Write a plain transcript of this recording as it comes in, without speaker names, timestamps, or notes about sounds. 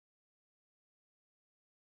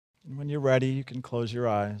And when you're ready, you can close your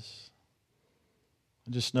eyes.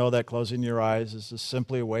 And just know that closing your eyes is just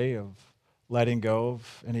simply a way of letting go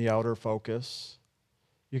of any outer focus.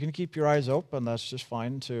 You can keep your eyes open, that's just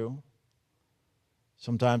fine too.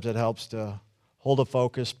 Sometimes it helps to hold a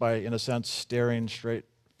focus by, in a sense, staring straight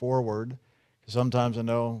forward. Sometimes I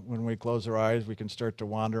know when we close our eyes, we can start to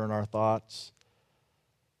wander in our thoughts,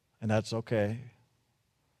 and that's okay.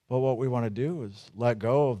 But what we want to do is let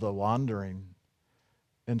go of the wandering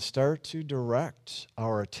and start to direct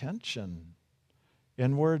our attention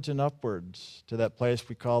inwards and upwards to that place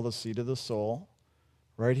we call the seat of the soul,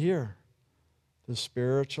 right here, the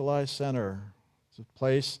spiritualized center. It's a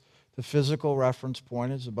place, the physical reference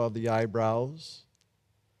point is above the eyebrows,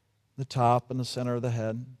 the top and the center of the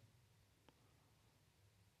head.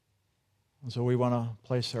 And so we want to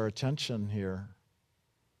place our attention here.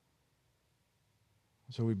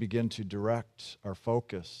 So we begin to direct our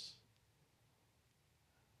focus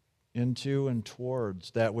into and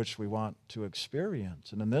towards that which we want to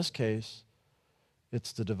experience. And in this case,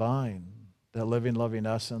 it's the divine, that living, loving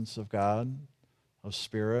essence of God, of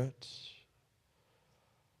Spirit.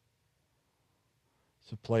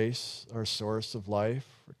 It's a place, our source of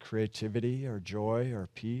life, our creativity, our joy, our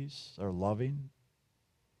peace, our loving.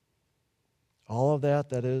 All of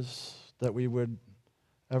that is, that we would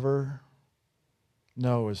ever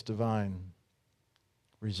know is divine,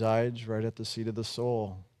 resides right at the seat of the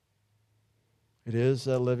soul. It is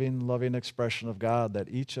that living, loving expression of God that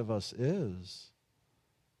each of us is.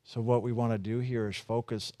 So what we want to do here is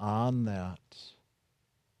focus on that.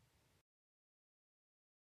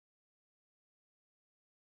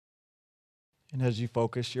 And as you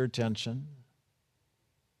focus your attention,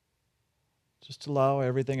 just allow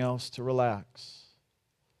everything else to relax.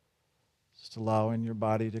 Just allowing your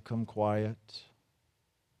body to come quiet.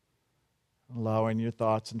 Allowing your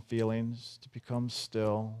thoughts and feelings to become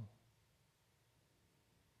still.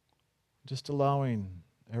 Just allowing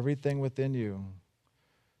everything within you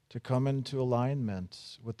to come into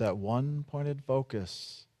alignment with that one pointed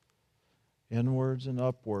focus, inwards and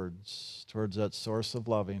upwards towards that source of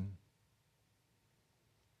loving.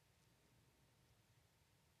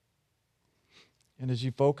 And as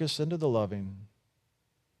you focus into the loving,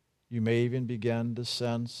 you may even begin to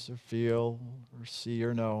sense or feel or see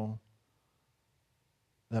or know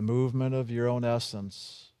that movement of your own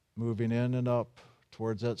essence moving in and up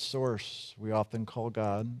towards that source we often call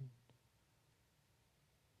God.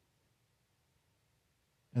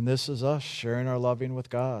 And this is us sharing our loving with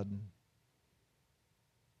God.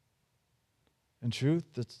 In truth,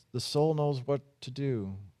 the soul knows what to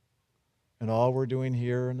do. And all we're doing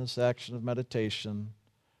here in this action of meditation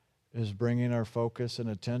is bringing our focus and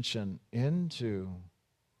attention into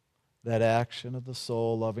that action of the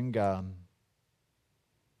soul loving God.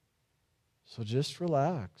 So just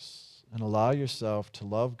relax and allow yourself to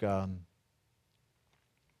love God.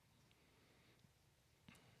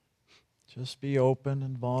 Just be open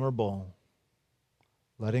and vulnerable,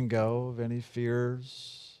 letting go of any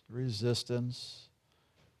fears, resistance,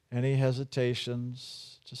 any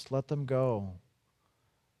hesitations. Just let them go.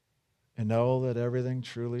 And know that everything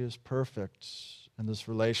truly is perfect in this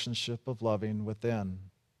relationship of loving within.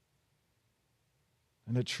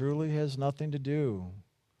 And it truly has nothing to do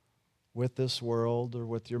with this world or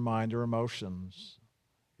with your mind or emotions.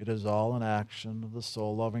 It is all an action of the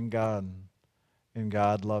soul loving God and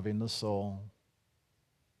God loving the soul.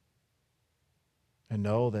 And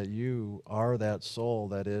know that you are that soul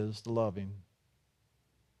that is the loving.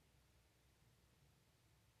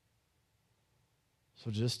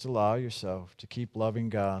 So just allow yourself to keep loving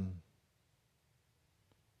God.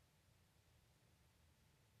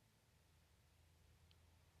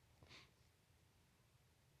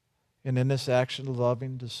 And in this action of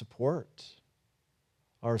loving to support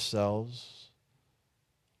ourselves,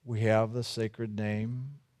 we have the sacred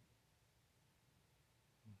name.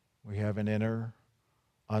 We have an inner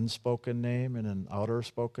unspoken name and an outer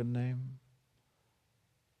spoken name.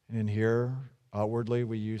 And in here, outwardly,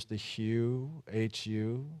 we use the HU,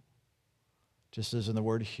 H-U, just as in the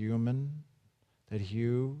word human, that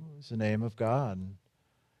HU is the name of God.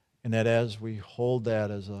 And that as we hold that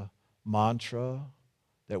as a mantra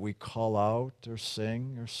that we call out or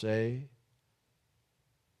sing or say,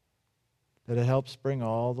 that it helps bring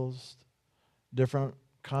all those different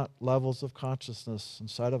levels of consciousness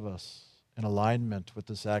inside of us in alignment with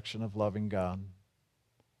this action of loving God.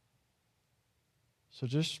 So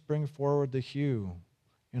just bring forward the HU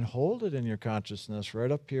and hold it in your consciousness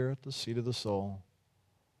right up here at the seat of the soul.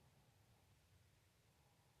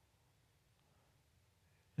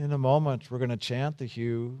 In a moment, we're going to chant the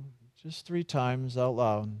HU just 3 times out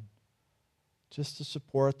loud. just to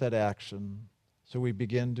support that action, so we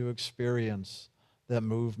begin to experience that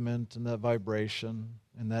movement and that vibration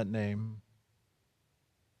in that name.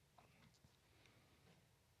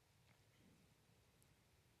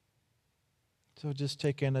 So just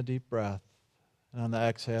take in a deep breath, and on the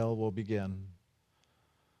exhale, we'll begin.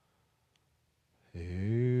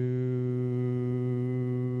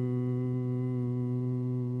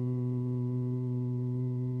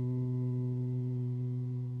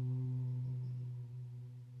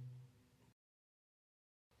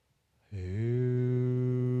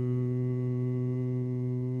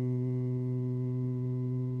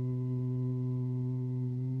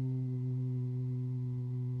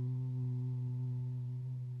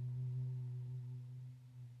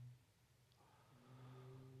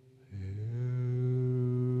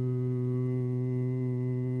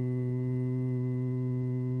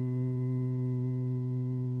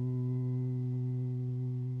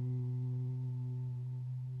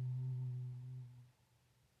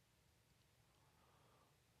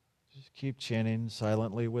 Just keep chanting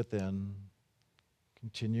silently within,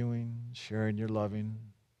 continuing, sharing your loving,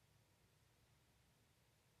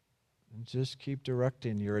 and just keep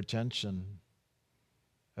directing your attention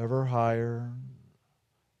ever higher,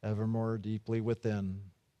 ever more deeply within.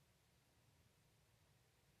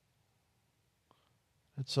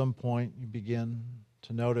 At some point, you begin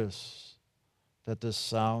to notice that this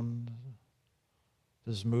sound,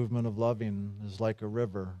 this movement of loving is like a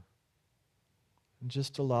river. And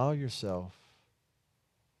just allow yourself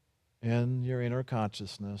in your inner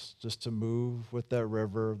consciousness just to move with that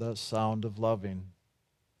river, that sound of loving.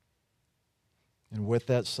 And with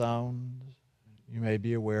that sound, you may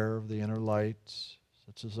be aware of the inner lights,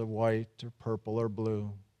 such as a white or purple or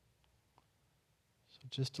blue. So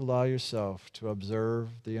just allow yourself to observe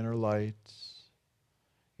the inner lights.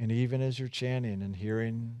 And even as you're chanting and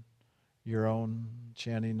hearing your own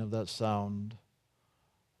chanting of that sound,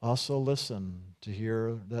 also listen to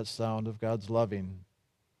hear that sound of God's loving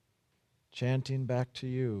chanting back to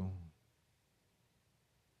you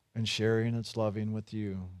and sharing its loving with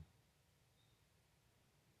you.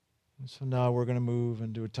 And so now we're going to move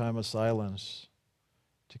into a time of silence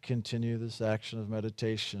to continue this action of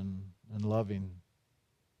meditation and loving.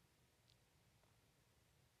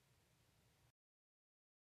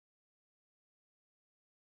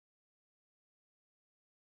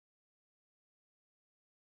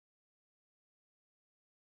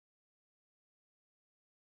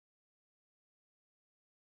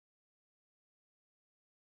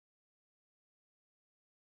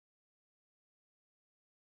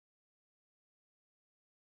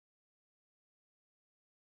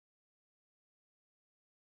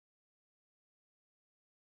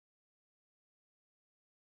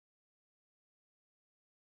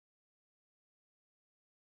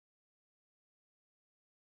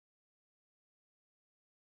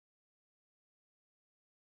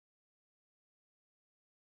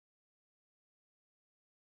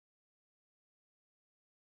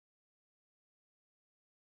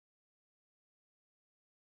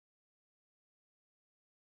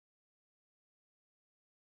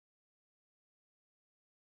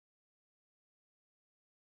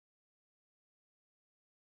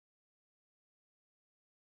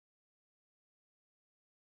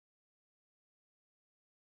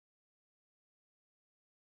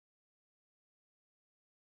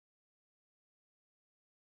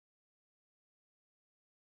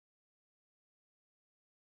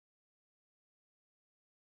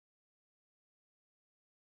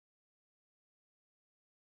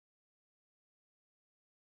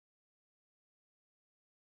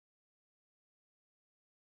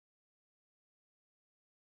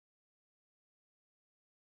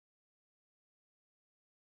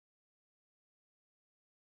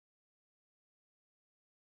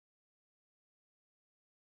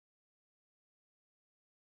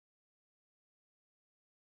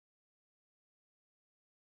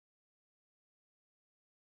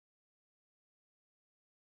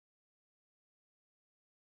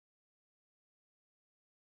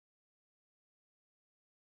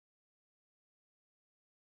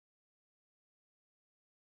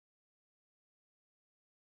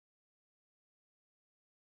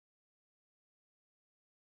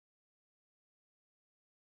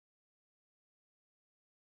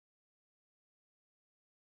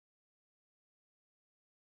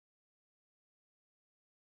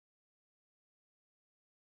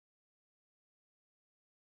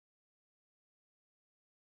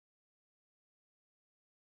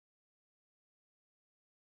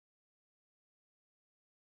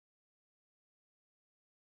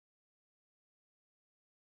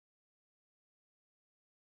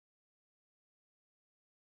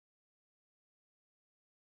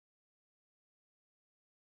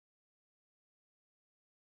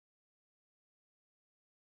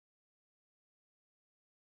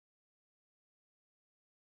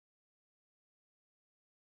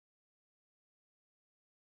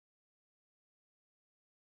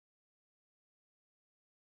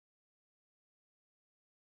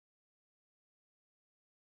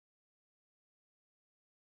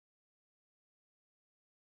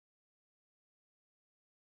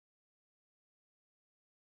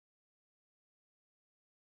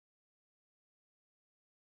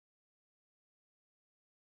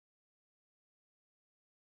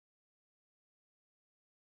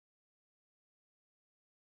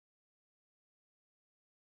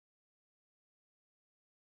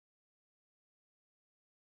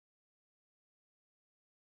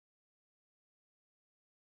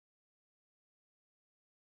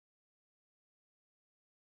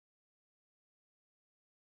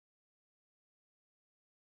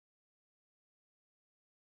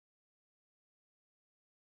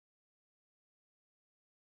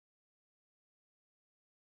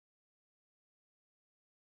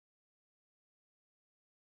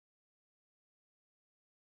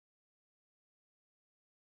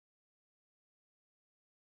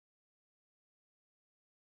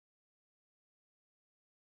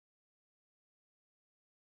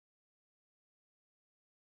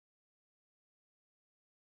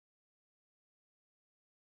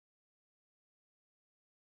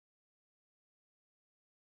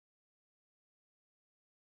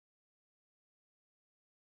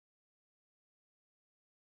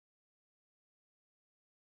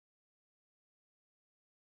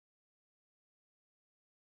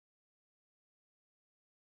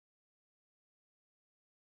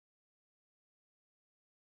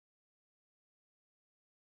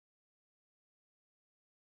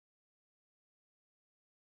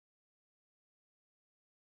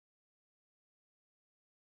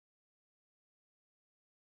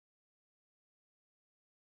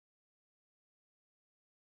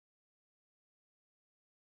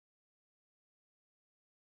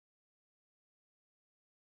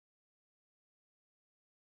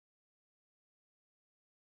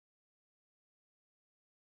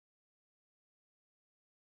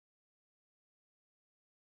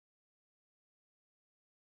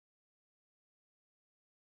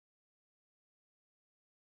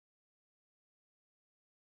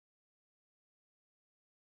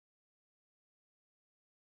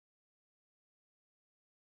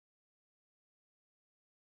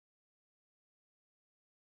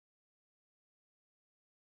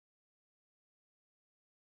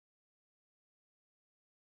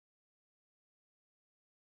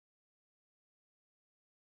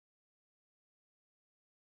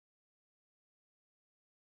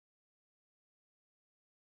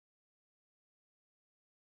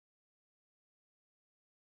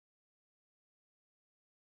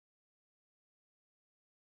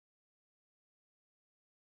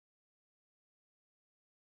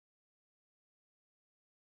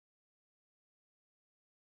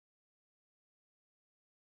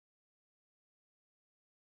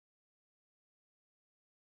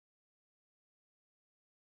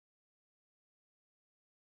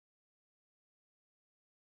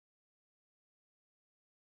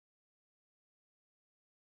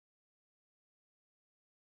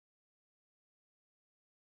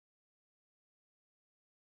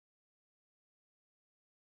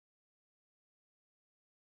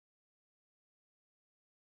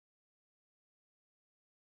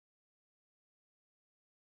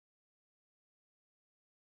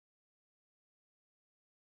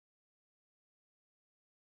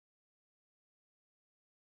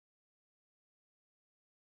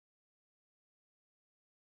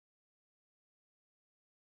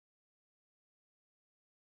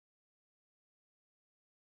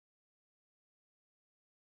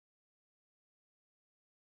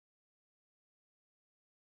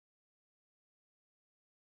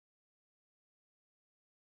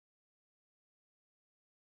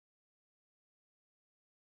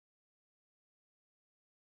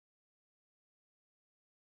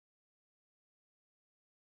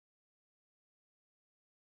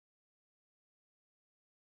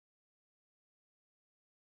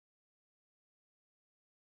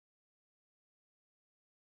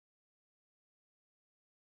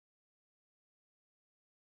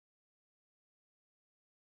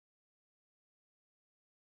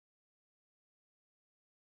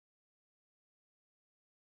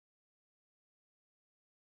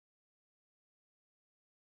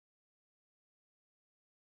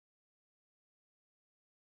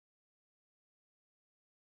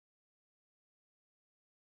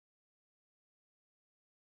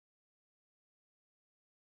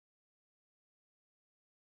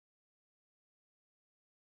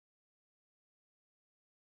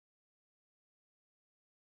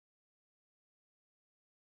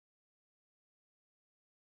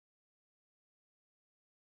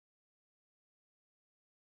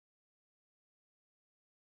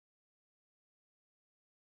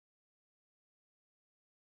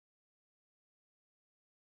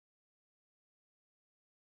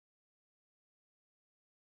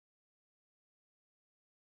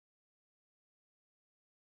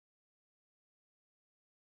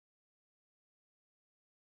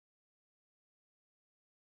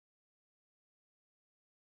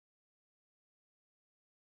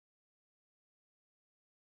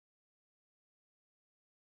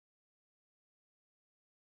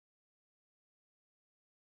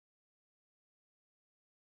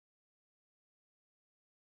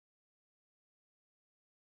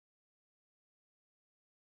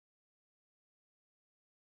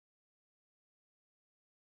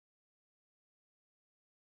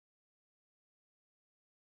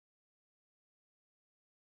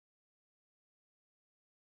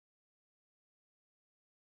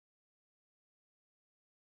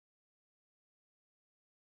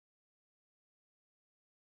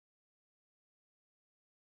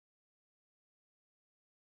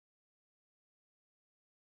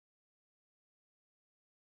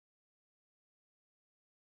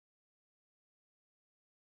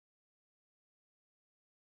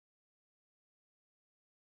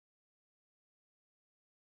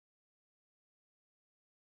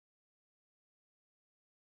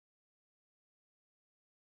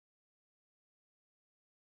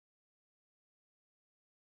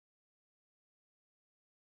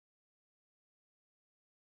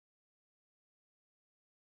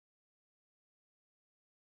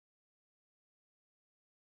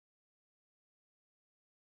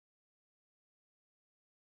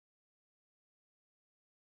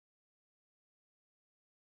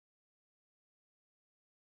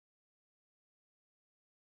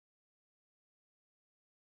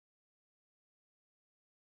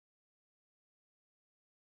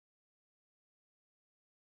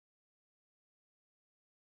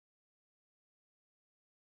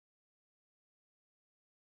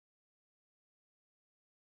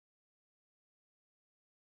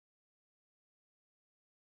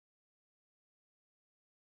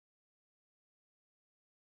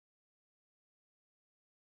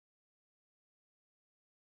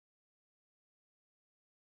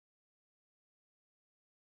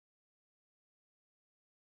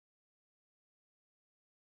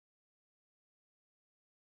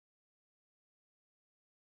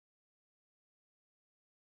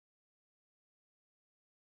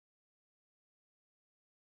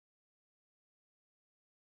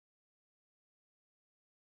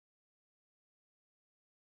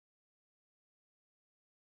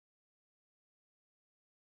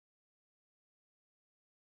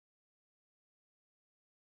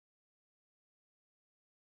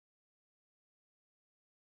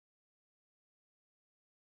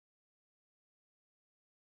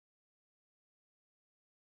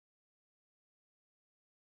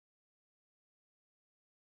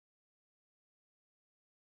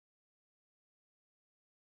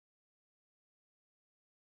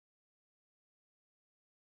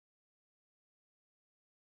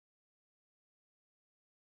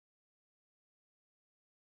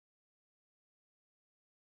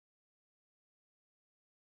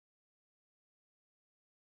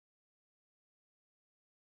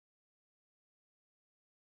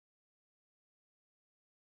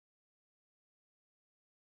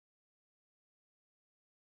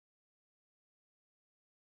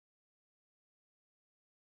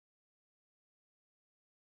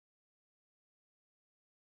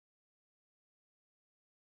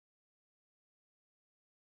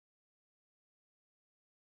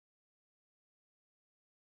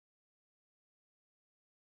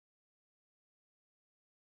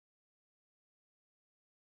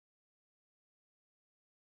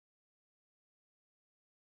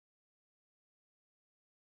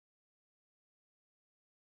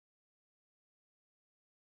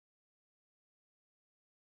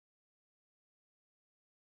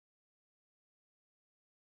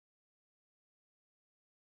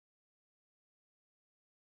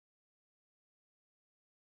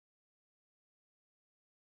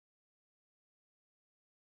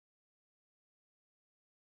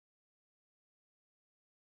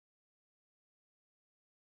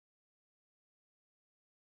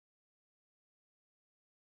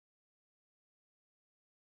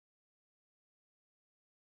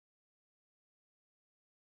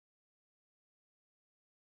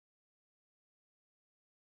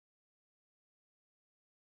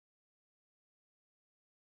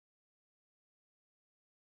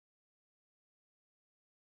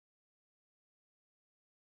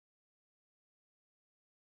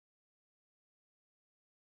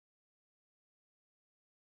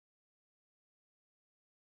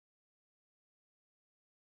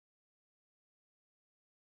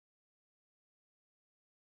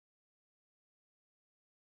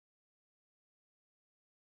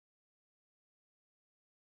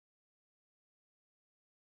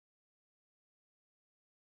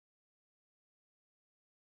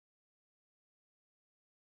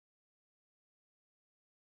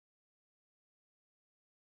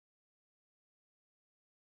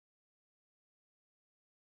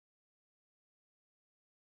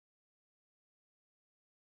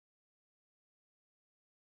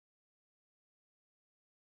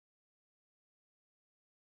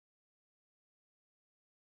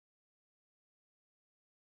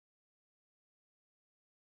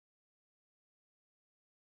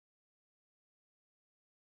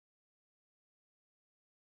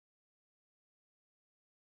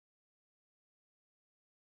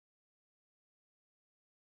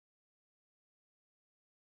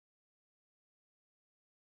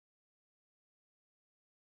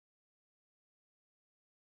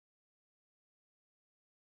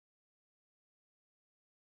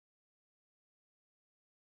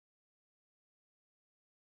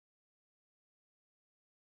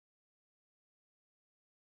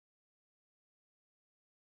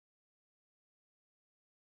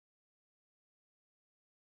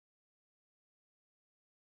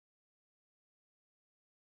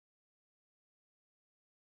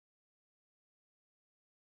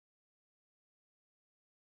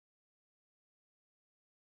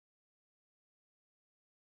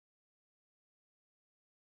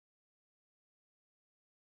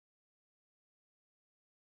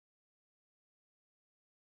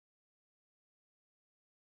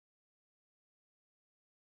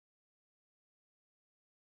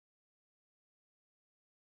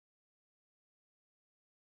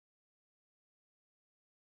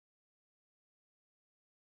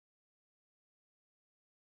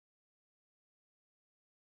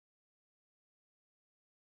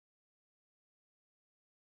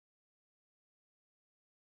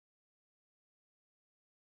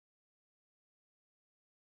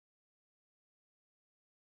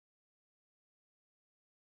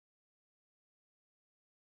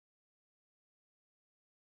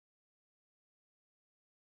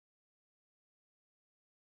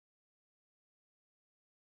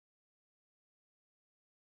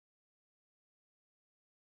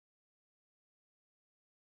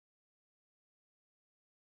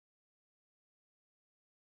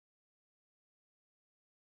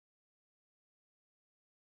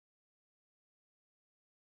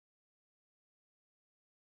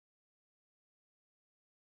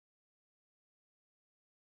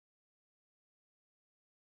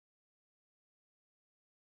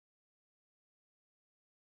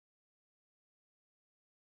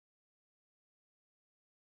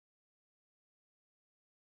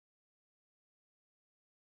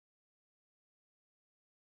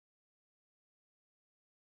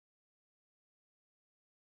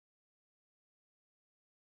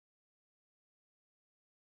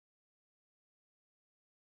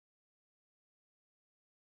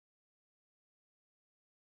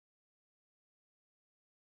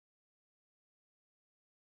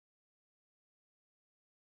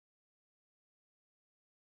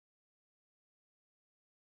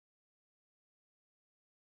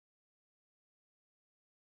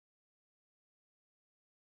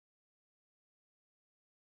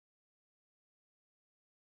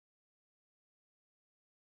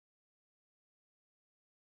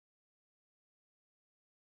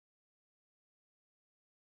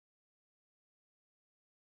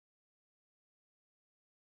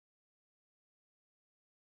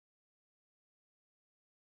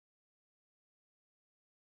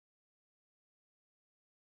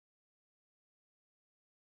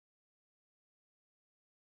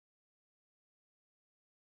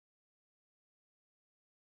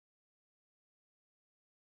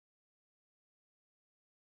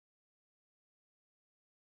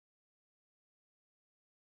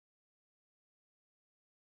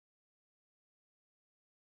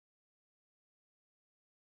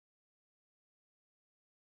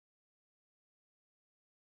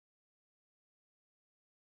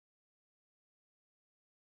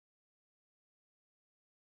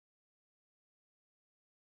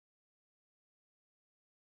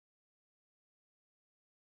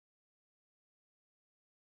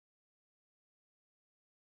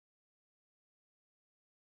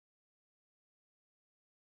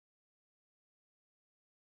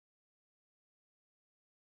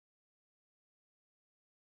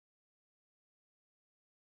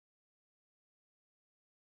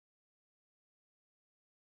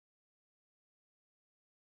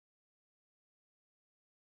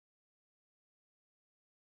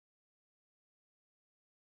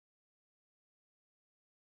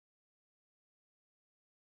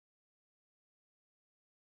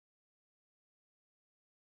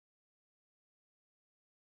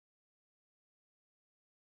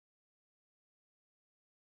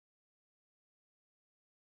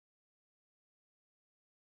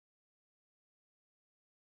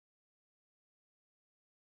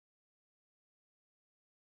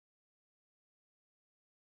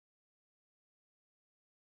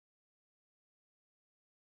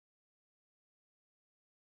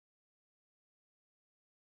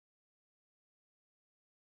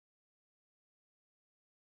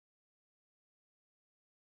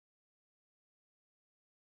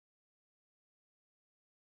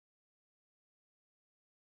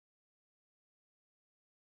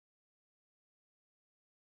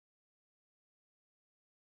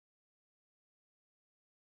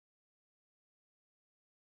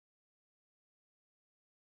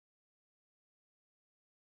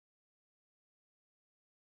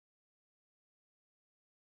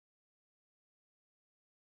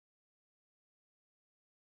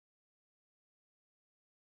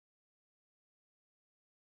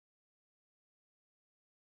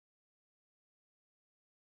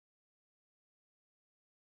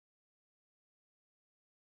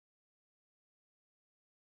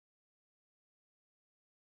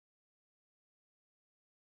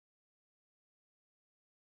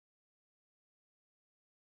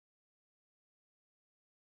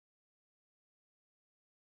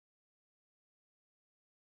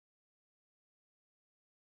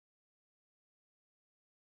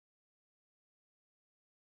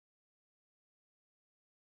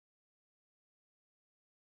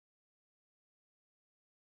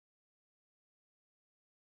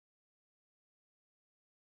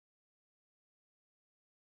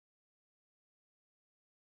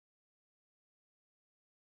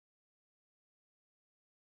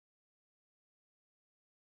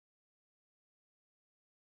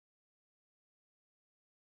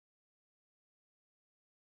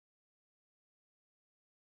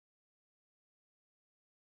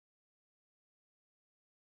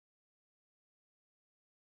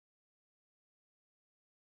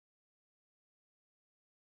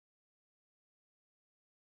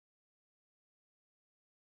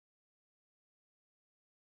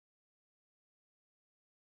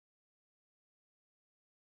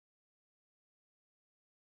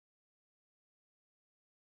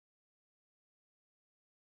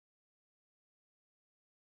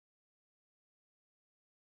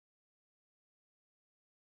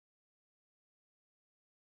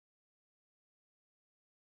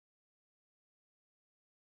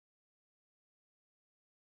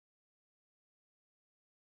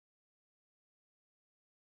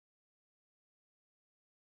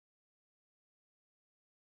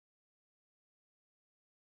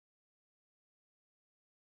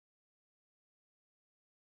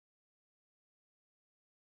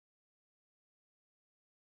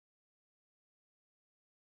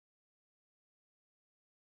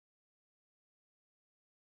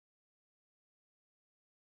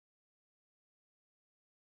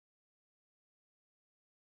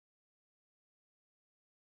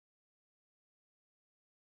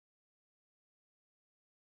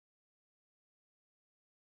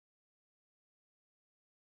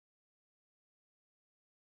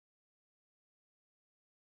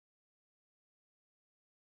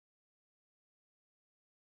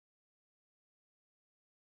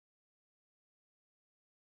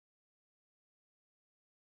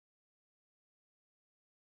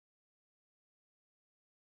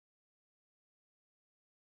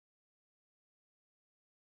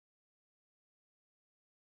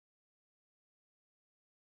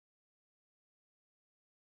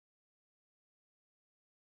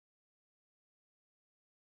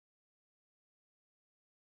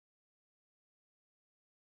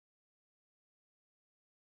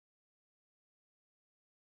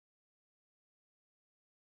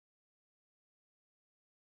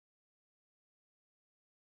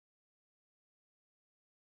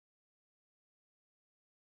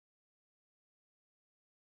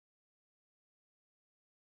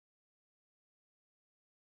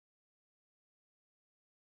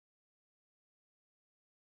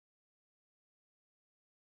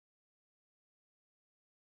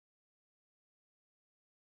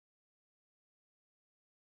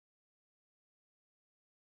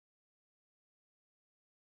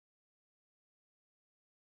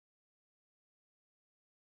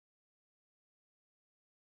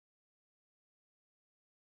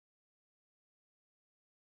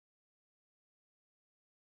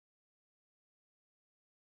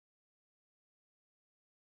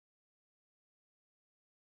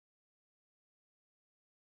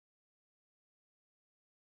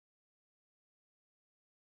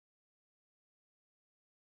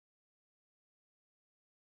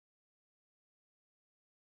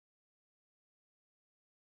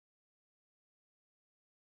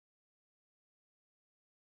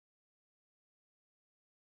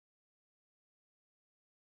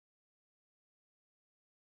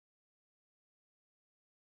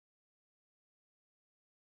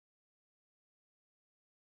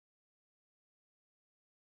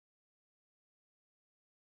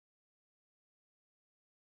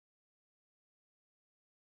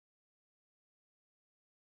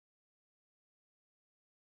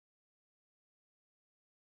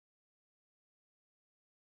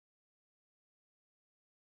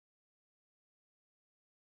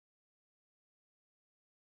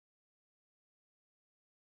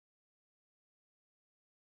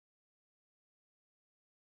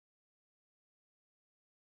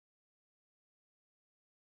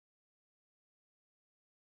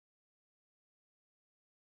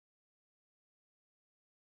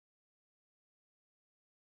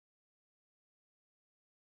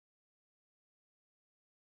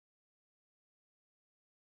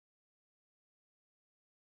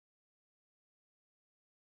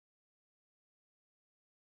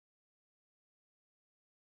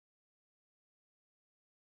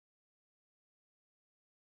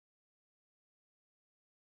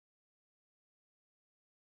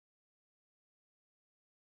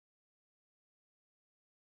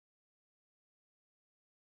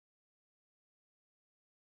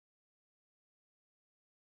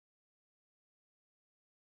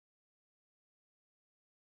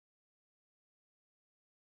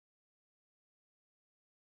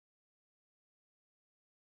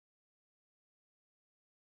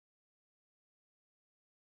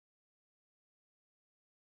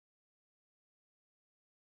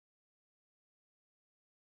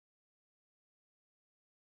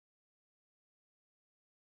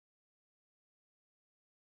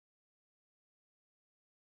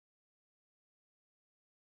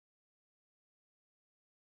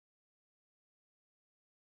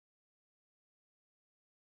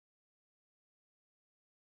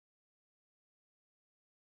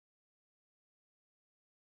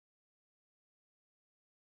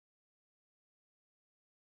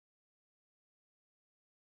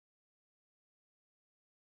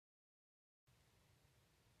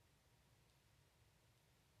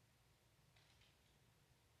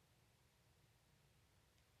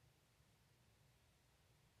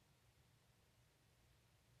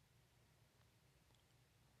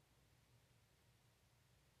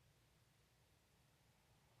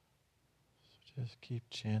 Just keep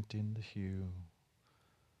chanting the hue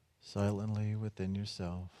silently within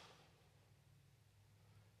yourself.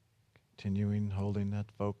 Continuing holding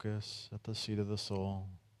that focus at the seat of the soul.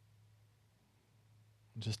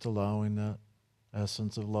 Just allowing that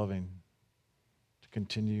essence of loving to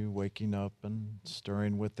continue waking up and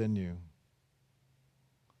stirring within you.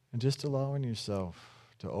 And just allowing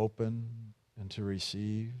yourself to open and to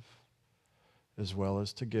receive as well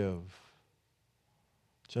as to give.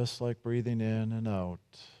 Just like breathing in and out,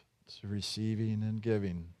 it's receiving and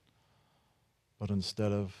giving. But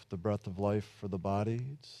instead of the breath of life for the body,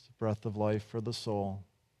 it's the breath of life for the soul.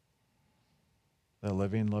 That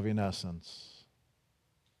living, loving essence.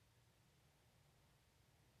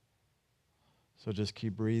 So just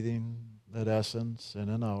keep breathing that essence in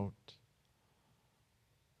and out.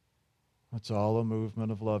 It's all a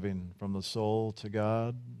movement of loving from the soul to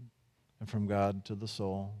God and from God to the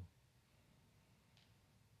soul.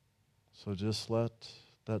 So just let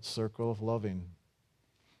that circle of loving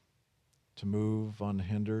to move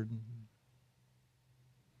unhindered,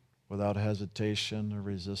 without hesitation or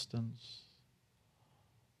resistance.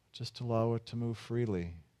 Just allow it to move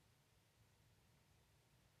freely.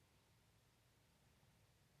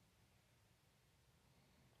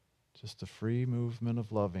 Just a free movement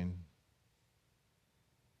of loving.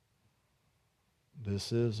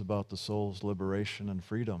 This is about the soul's liberation and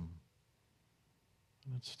freedom.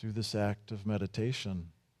 And it's through this act of meditation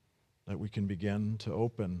that we can begin to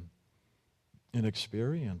open and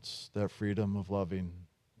experience that freedom of loving.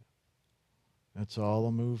 It's all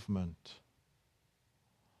a movement.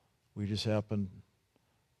 We just happen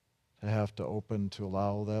to have to open to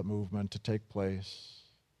allow that movement to take place.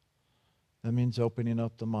 That means opening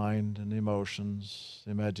up the mind and the emotions,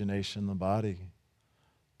 the imagination, the body,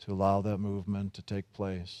 to allow that movement to take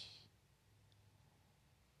place.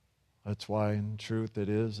 That's why, in truth, it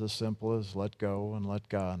is as simple as let go and let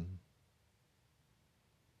God.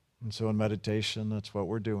 And so in meditation, that's what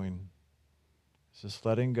we're doing. It's just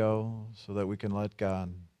letting go so that we can let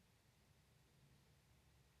God.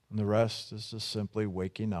 And the rest is just simply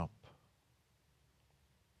waking up.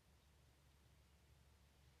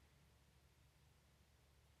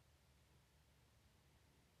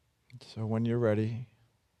 So when you're ready,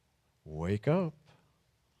 wake up.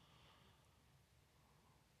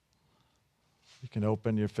 You can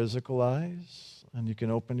open your physical eyes and you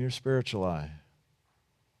can open your spiritual eye.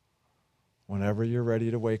 Whenever you're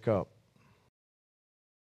ready to wake up.